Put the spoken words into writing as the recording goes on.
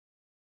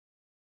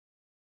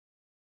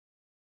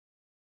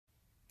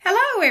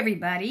Hello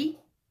everybody!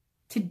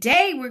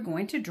 Today we're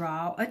going to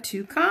draw a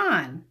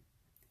toucan.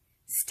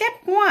 Step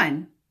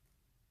 1.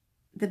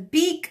 The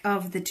beak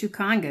of the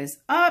toucan goes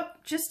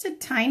up just a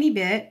tiny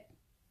bit.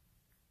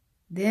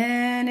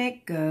 Then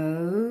it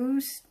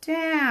goes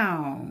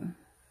down.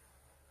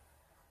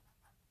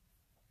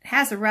 It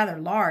has a rather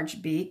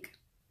large beak.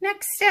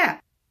 Next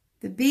step.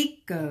 The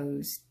beak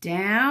goes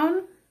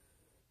down.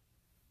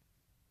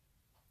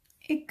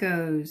 It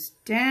goes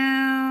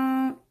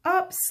down,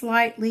 up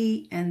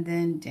slightly, and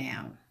then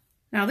down.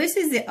 Now this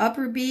is the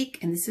upper beak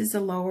and this is the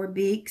lower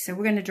beak. So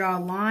we're going to draw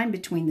a line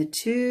between the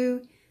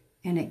two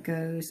and it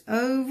goes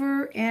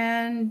over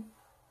and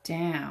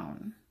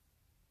down.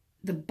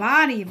 The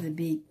body of the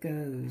beak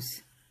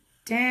goes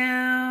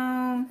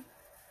down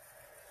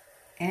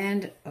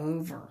and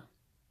over.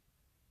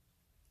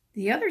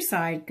 The other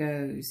side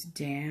goes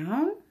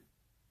down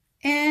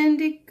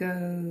and it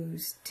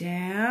goes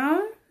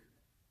down.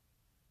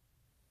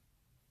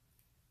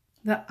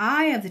 The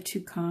eye of the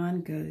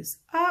toucan goes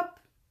up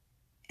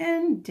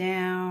and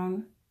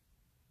down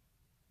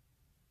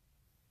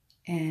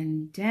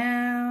and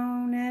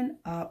down and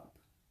up.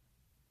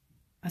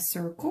 A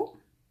circle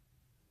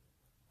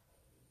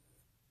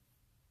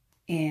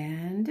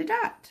and a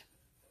dot.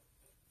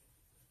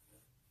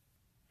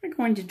 We're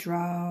going to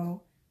draw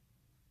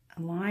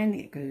a line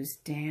that goes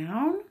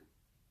down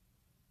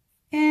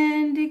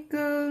and it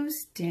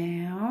goes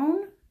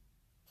down.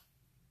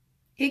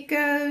 It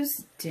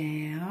goes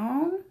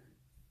down.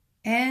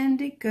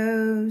 And it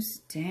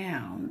goes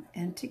down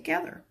and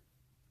together.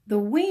 The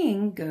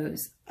wing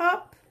goes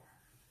up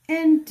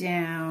and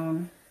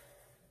down.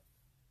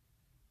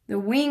 The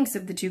wings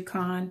of the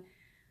toucan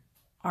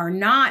are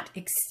not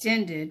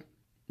extended.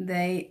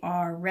 They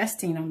are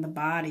resting on the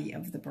body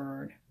of the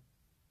bird.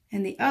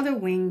 And the other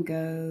wing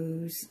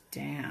goes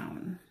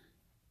down.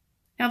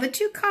 Now the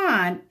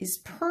toucan is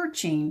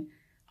perching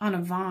on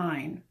a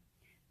vine.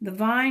 The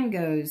vine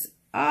goes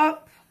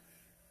up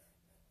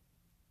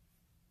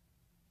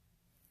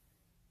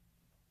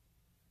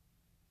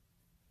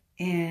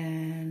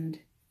and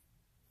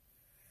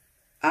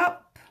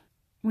up.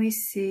 We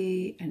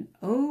see an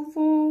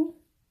oval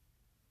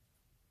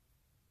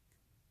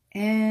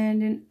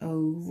and an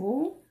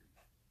oval.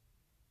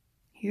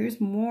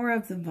 Here's more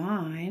of the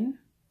vine.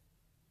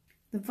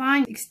 The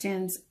vine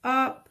extends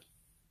up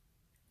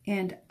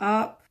and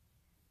up.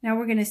 Now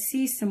we're going to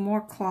see some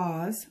more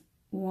claws.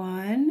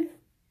 1,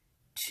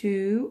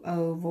 2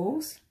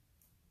 ovals.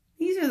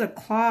 These are the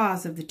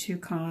claws of the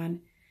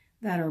toucan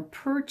that are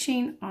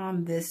perching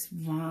on this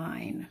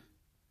vine.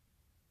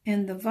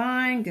 And the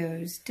vine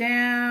goes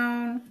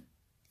down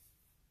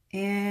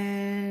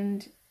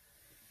and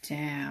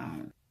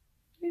down.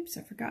 Oops,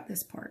 I forgot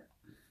this part.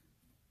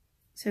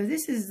 So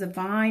this is the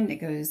vine that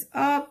goes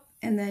up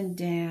and then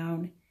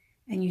down.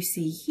 And you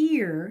see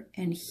here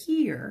and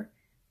here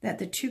that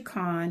the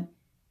toucan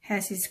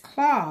has his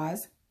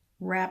claws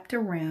wrapped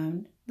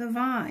around the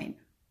vine.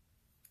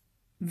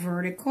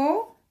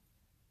 Vertical,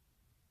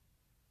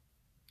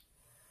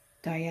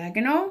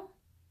 diagonal,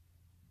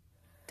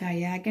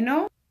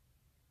 diagonal.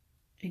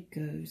 It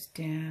goes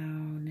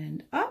down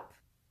and up,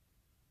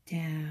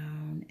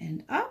 down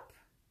and up,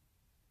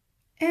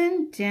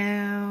 and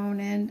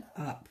down and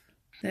up.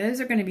 Those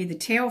are going to be the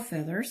tail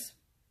feathers.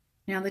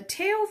 Now the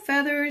tail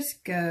feathers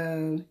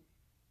go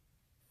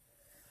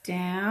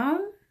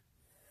down,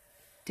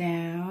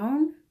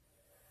 down,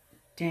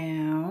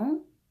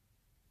 down,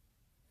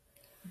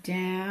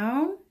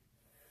 down,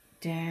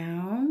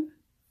 down,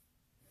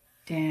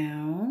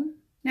 down.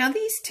 Now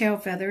these tail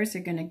feathers are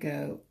going to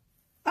go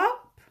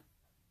up,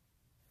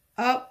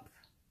 up.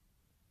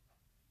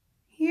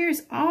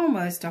 Here's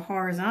almost a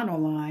horizontal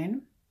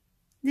line.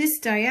 This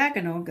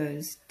diagonal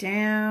goes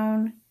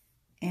down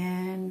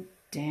and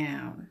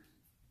down.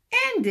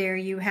 And there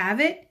you have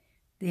it.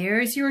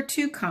 There's your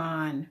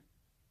toucan.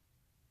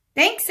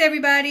 Thanks,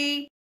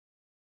 everybody.